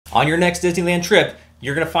On your next Disneyland trip,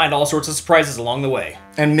 you're going to find all sorts of surprises along the way.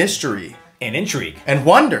 And mystery. And intrigue. And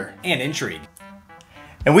wonder. And intrigue.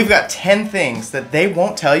 And we've got 10 things that they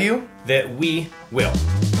won't tell you that we will.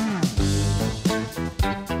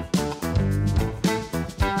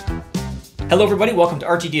 Hello everybody, welcome to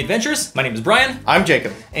RTD Adventures. My name is Brian. I'm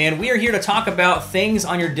Jacob. And we are here to talk about things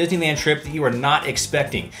on your Disneyland trip that you are not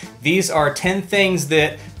expecting. These are 10 things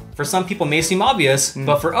that for some people may seem obvious,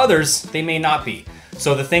 but for others, they may not be.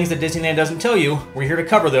 So the things that Disneyland doesn't tell you, we're here to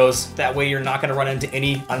cover those. That way you're not gonna run into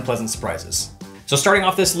any unpleasant surprises. So starting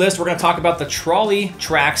off this list, we're gonna talk about the trolley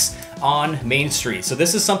tracks on Main Street. So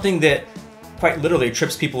this is something that quite literally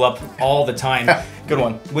trips people up all the time. Good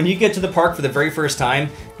one. When you get to the park for the very first time,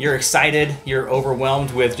 you're excited, you're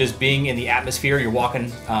overwhelmed with just being in the atmosphere. You're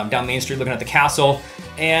walking down Main Street looking at the castle,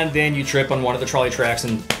 and then you trip on one of the trolley tracks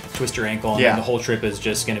and twist your ankle, and then the whole trip is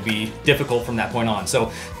just going to be difficult from that point on.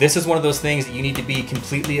 So this is one of those things that you need to be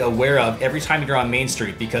completely aware of every time you're on Main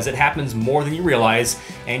Street, because it happens more than you realize,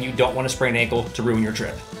 and you don't want to sprain an ankle to ruin your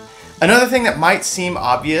trip. Another thing that might seem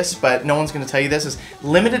obvious, but no one's going to tell you this, is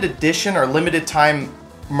limited edition or limited time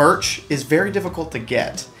merch is very difficult to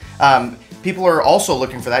get. People are also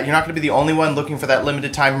looking for that. You're not going to be the only one looking for that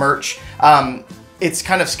limited time merch. It's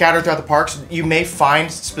kind of scattered throughout the parks. You may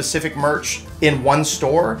find specific merch in one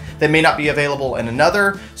store that may not be available in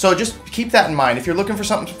another. So just keep that in mind. If you're looking for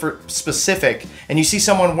something specific and you see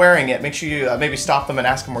someone wearing it, make sure you maybe stop them and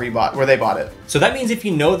ask them where they bought it. So that means if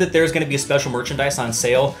you know that there's going to be a special merchandise on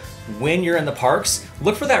sale when you're in the parks,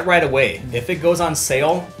 look for that right away. If it goes on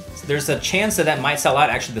sale, there's a chance that might sell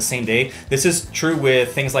out actually the same day. This is true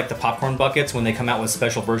with things like the popcorn buckets. When they come out with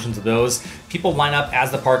special versions of those, people line up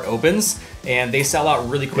as the park opens and they sell out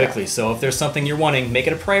really quickly. So if there's something you're wanting, make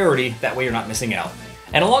it a priority. That way you're not missing out.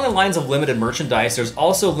 And along the lines of limited merchandise, there's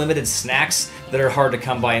also limited snacks that are hard to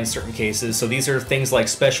come by in certain cases. So these are things like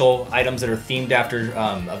special items that are themed after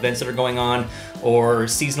events that are going on, or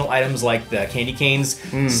seasonal items like the candy canes.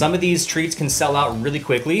 Some of these treats can sell out really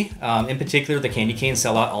quickly. In particular, the candy canes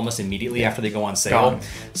sell out almost immediately after they go on sale.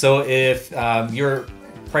 So if your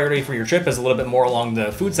priority for your trip is a little bit more along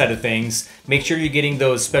the food side of things, make sure you're getting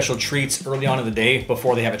those special treats early on in the day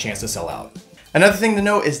before they have a chance to sell out. Another thing to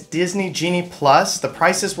note is Disney Genie Plus. The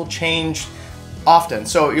prices will change often.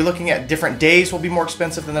 So you're looking at different days will be more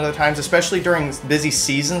expensive than other times, especially during busy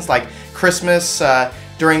seasons like Christmas,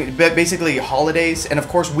 during basically holidays, and of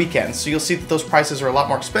course weekends. So you'll see that those prices are a lot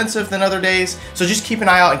more expensive than other days. So just keep an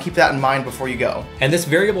eye out and keep that in mind before you go. And this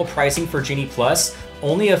variable pricing for Genie Plus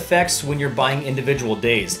only affects when you're buying individual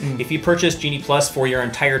days. If you purchase Genie Plus for your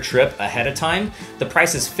entire trip ahead of time, the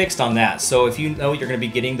price is fixed on that. So if you know you're going to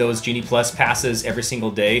be getting those Genie Plus passes every single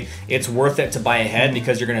day, it's worth it to buy ahead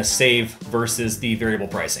because you're going to save versus the variable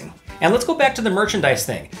pricing. And let's go back to the merchandise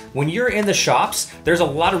thing. When you're in the shops, there's a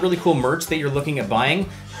lot of really cool merch that you're looking at buying,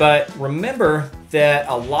 but remember that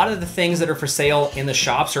a lot of the things that are for sale in the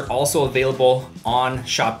shops are also available on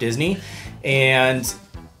Shop Disney, and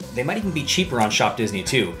they might even be cheaper on Shop Disney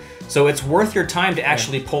too. So it's worth your time to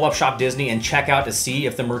actually pull up Shop Disney and check out to see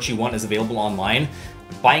if the merch you want is available online.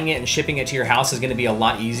 Buying it and shipping it to your house is going to be a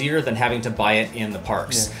lot easier than having to buy it in the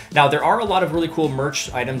parks. Now, there are a lot of really cool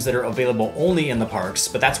merch items that are available only in the parks,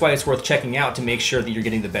 but that's why it's worth checking out to make sure that you're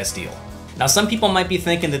getting the best deal. Now, some people might be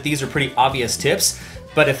thinking that these are pretty obvious tips,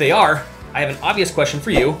 but if they are, I have an obvious question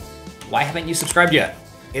for you. Why haven't you subscribed yet?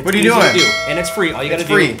 It's what are you doing? And it's free. All you gotta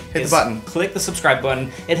do Hit the button. Click the subscribe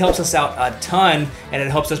button. It helps us out a ton, and it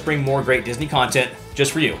helps us bring more great Disney content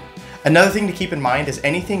just for you. Another thing to keep in mind is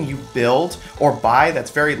anything you build or buy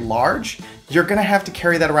that's very large, you're gonna have to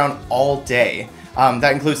carry that around all day.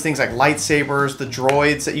 That includes things like lightsabers, the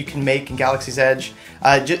droids that you can make in Galaxy's Edge.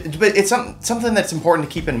 But it's something that's important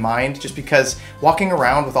to keep in mind, just because walking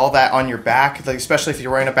around with all that on your back, like especially if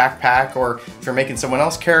you're wearing a backpack or if you're making someone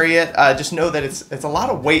else carry it, just know that it's a lot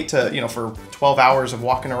of weight to, for 12 hours of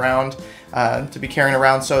walking around. To be carrying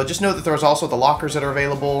around. So just know that there's also the lockers that are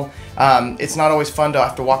available. It's not always fun to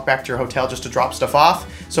have to walk back to your hotel just to drop stuff off.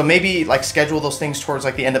 So maybe like schedule those things towards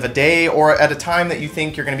like the end of a day or at a time that you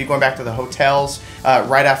think you're going to be going back to the hotels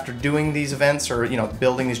right after doing these events or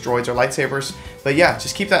building these droids or lightsabers. But yeah,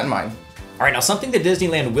 just keep that in mind. All right, now something that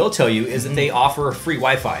Disneyland will tell you is that they offer free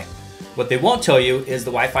Wi-Fi. What they won't tell you is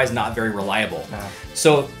the Wi-Fi is not very reliable.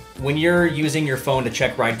 So when you're using your phone to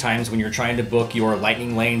check ride times, when you're trying to book your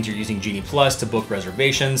lightning lanes, you're using Genie Plus to book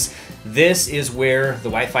reservations, this is where the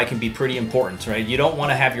Wi-Fi can be pretty important, right? You don't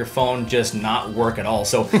want to have your phone just not work at all.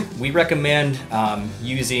 So we recommend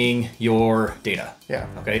using your data. Yeah.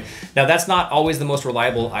 Okay. Now that's not always the most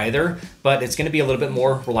reliable either, but it's going to be a little bit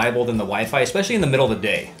more reliable than the Wi-Fi, especially in the middle of the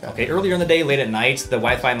day. Okay. Earlier in the day, late at night, the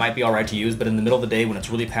Wi-Fi might be all right to use, but in the middle of the day when it's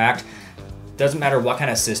really packed, doesn't matter what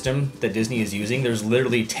kind of system that Disney is using, there's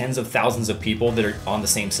literally tens of thousands of people that are on the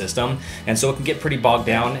same system, and so it can get pretty bogged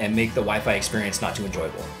down and make the Wi-Fi experience not too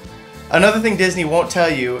enjoyable. Another thing Disney won't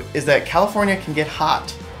tell you is that California can get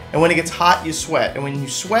hot, and when it gets hot you sweat, and when you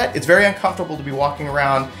sweat it's very uncomfortable to be walking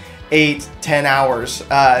around 8-10 hours,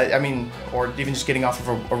 or even just getting off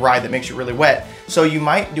of a ride that makes you really wet, so you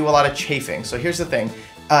might do a lot of chafing. So here's the thing,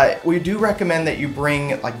 we do recommend that you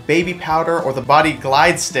bring like baby powder or the body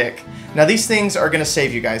glide stick. Now these things are gonna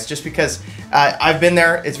save you guys, just because I've been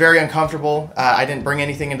there, it's very uncomfortable. I didn't bring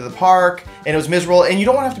anything into the park and it was miserable, and you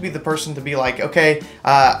don't want to have to be the person to be like, okay,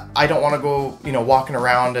 I don't want to go, walking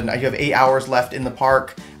around and you have 8 hours left in the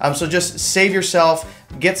park. So just save yourself,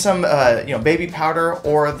 get some, baby powder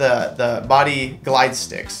or the body glide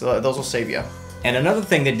sticks. Those will save you. And another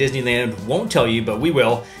thing that Disneyland won't tell you, but we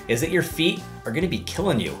will, is that your feet are gonna be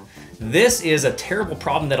killing you. This is a terrible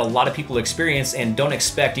problem that a lot of people experience and don't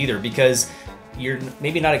expect either, because you're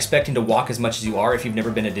maybe not expecting to walk as much as you are if you've never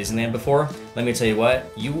been to Disneyland before. Let me tell you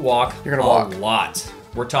what, you walk a lot.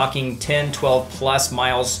 We're talking 10, 12 plus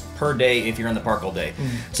miles per day if you're in the park all day.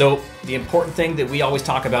 So the important thing that we always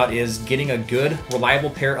talk about is getting a good, reliable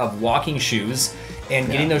pair of walking shoes and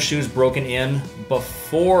getting those shoes broken in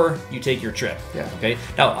before you take your trip. Okay.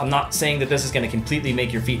 Now, I'm not saying that this is going to completely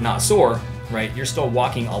make your feet not sore, right? You're still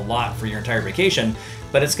walking a lot for your entire vacation,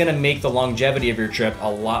 but it's going to make the longevity of your trip a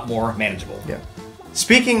lot more manageable. Yeah.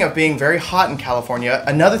 Speaking of being very hot in California,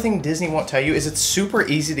 another thing Disney won't tell you is it's super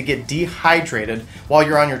easy to get dehydrated while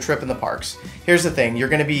you're on your trip in the parks. Here's the thing, you're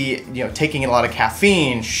gonna be taking in a lot of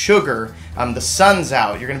caffeine, sugar, the sun's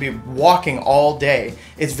out, you're gonna be walking all day.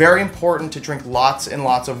 It's very important to drink lots and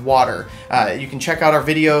lots of water. You can check out our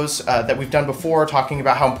videos that we've done before talking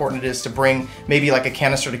about how important it is to bring maybe like a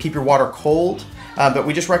canister to keep your water cold. But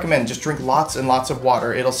we just recommend just drink lots and lots of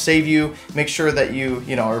water. It'll save you, make sure that you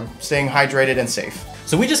are staying hydrated and safe.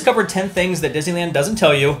 So we just covered 10 things that Disneyland doesn't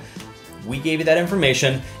tell you. We gave you that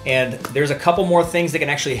information, and there's a couple more things that can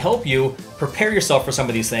actually help you prepare yourself for some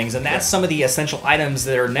of these things, and that's some of the essential items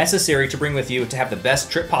that are necessary to bring with you to have the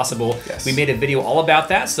best trip possible. We made a video all about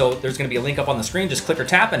that, so there's going to be a link up on the screen. Just click or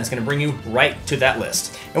tap, and it's going to bring you right to that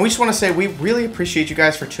list. And we just want to say we really appreciate you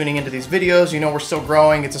guys for tuning into these videos. We're still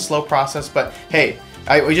growing. It's a slow process, but hey,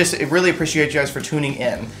 we just really appreciate you guys for tuning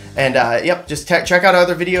in. And just check out our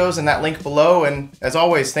other videos and that link below. And as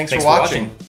always, thanks for watching.